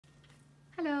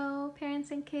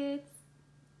parents and kids.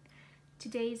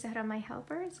 Today Zahra, my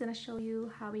helper, is going to show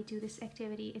you how we do this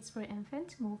activity. It's for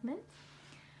infant movement.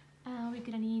 We're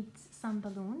going to need some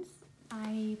balloons.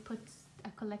 I put a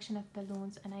collection of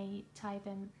balloons and I tie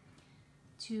them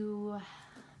to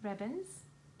ribbons,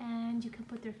 and you can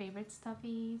put your favorite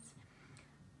stuffies,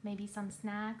 maybe some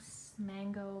snacks,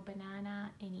 mango, banana,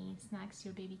 any snacks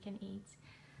your baby can eat.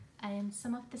 And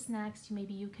some of the snacks,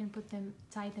 maybe you can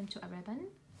tie them to a ribbon.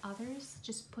 Others,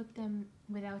 just put them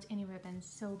without any ribbons,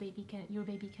 so your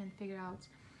baby can figure out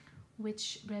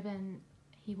which ribbon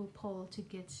he will pull to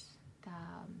get the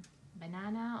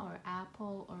banana or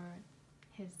apple or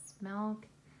his milk,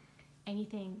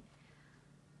 anything.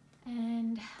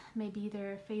 And maybe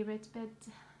their favorite bed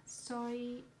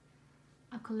story,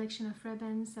 a collection of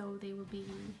ribbons, so they will be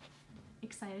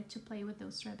excited to play with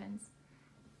those ribbons.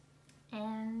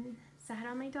 And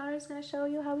Zahra, my daughter, is going to show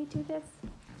you how we do this.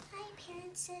 Hi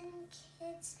parents and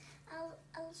kids,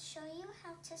 I'll show you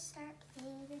how to start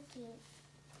playing the game.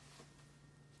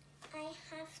 I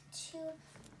have to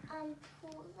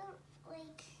pull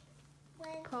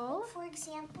for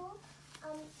example,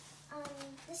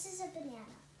 this is a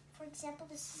banana. For example,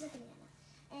 this is a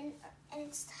banana, and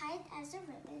it's tied as a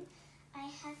ribbon. I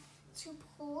have to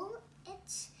pull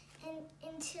it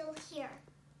until here.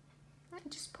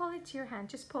 Just pull it to your hand.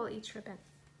 Just pull each ribbon.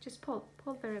 Just pull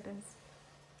the ribbons.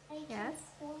 Yes.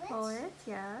 Pull it.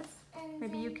 Yes. And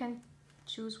maybe then, you can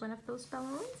choose one of those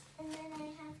balloons. And then I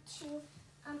have to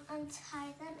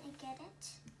untie them and get it.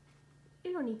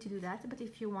 You don't need to do that, but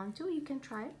if you want to, you can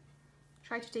try.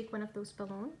 Try to take one of those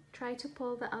balloons. Try to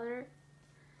pull the other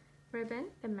ribbon,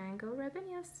 the mango ribbon.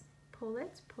 Yes. Pull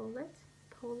it. Pull it.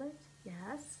 Pull it.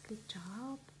 Yes. Good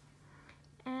job.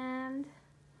 And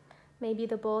maybe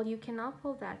the ball, you cannot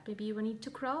pull that. Maybe you will need to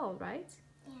crawl, right?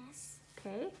 Yes.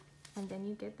 Okay. And then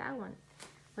you get that one.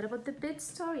 What about the bed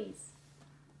stories?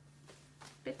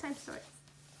 Bedtime stories.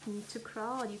 You need to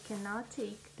crawl. You cannot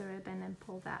take the ribbon and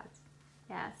pull that.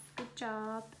 Yes. Good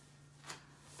job.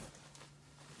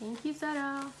 Thank you,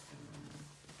 Zahra.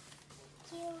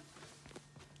 Thank you.